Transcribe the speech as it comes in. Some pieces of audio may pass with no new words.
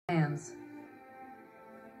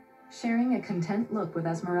Sharing a content look with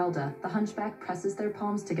Esmeralda, the Hunchback presses their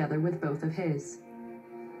palms together with both of his.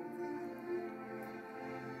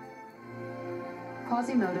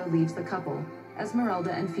 Quasimodo leaves the couple.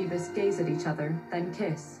 Esmeralda and Phoebus gaze at each other, then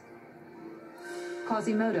kiss.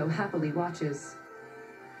 Quasimodo happily watches.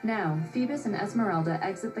 Now, Phoebus and Esmeralda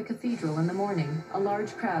exit the cathedral in the morning. A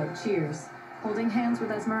large crowd cheers. Holding hands with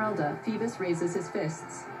Esmeralda, Phoebus raises his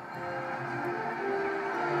fists.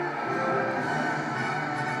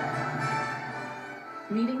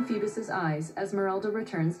 Meeting Phoebus's eyes, Esmeralda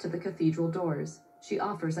returns to the cathedral doors. She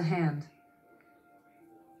offers a hand.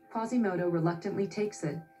 Quasimodo reluctantly takes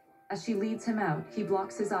it. As she leads him out, he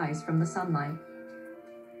blocks his eyes from the sunlight.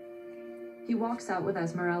 He walks out with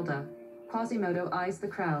Esmeralda. Quasimodo eyes the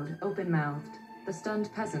crowd, open-mouthed. The stunned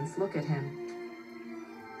peasants look at him.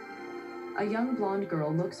 A young blonde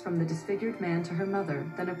girl looks from the disfigured man to her mother,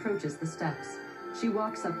 then approaches the steps. She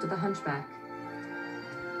walks up to the Hunchback.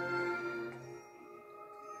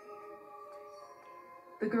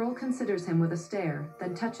 The girl considers him with a stare,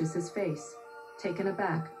 then touches his face. Taken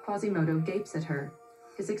aback, Quasimodo gapes at her.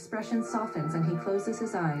 His expression softens and he closes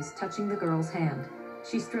his eyes, touching the girl's hand.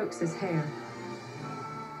 She strokes his hair.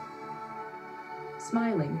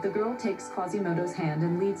 Smiling, the girl takes Quasimodo's hand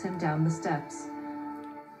and leads him down the steps.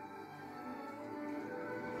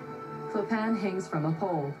 Clopin hangs from a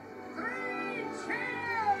pole.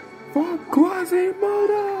 For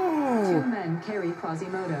Quasimodo! Two men carry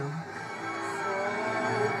Quasimodo.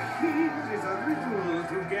 Here is a riddle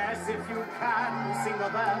to guess if you can. Sing the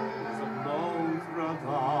bells of Notre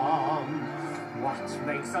Dame. What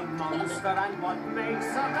makes a monster and what makes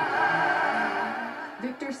a man?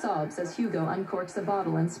 Victor sobs as Hugo uncorks a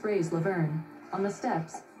bottle and sprays Laverne. On the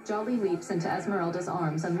steps, Jolly leaps into Esmeralda's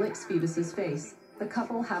arms and licks Phoebus's face. The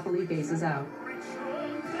couple happily gazes out.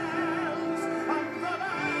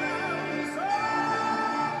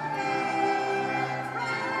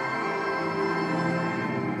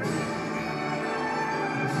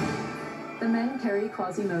 The men carry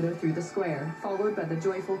Quasimodo through the square, followed by the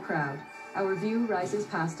joyful crowd. Our view rises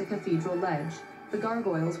past a cathedral ledge. The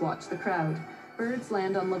gargoyles watch the crowd. Birds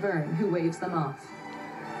land on Laverne, who waves them off.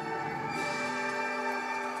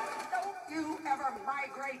 Don't you ever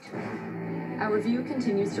migrate! Our view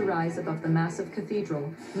continues to rise above the massive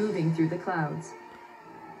cathedral, moving through the clouds.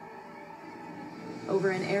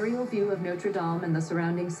 Over an aerial view of Notre Dame and the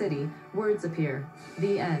surrounding city, words appear.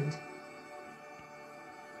 The end.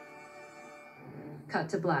 Cut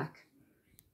to black.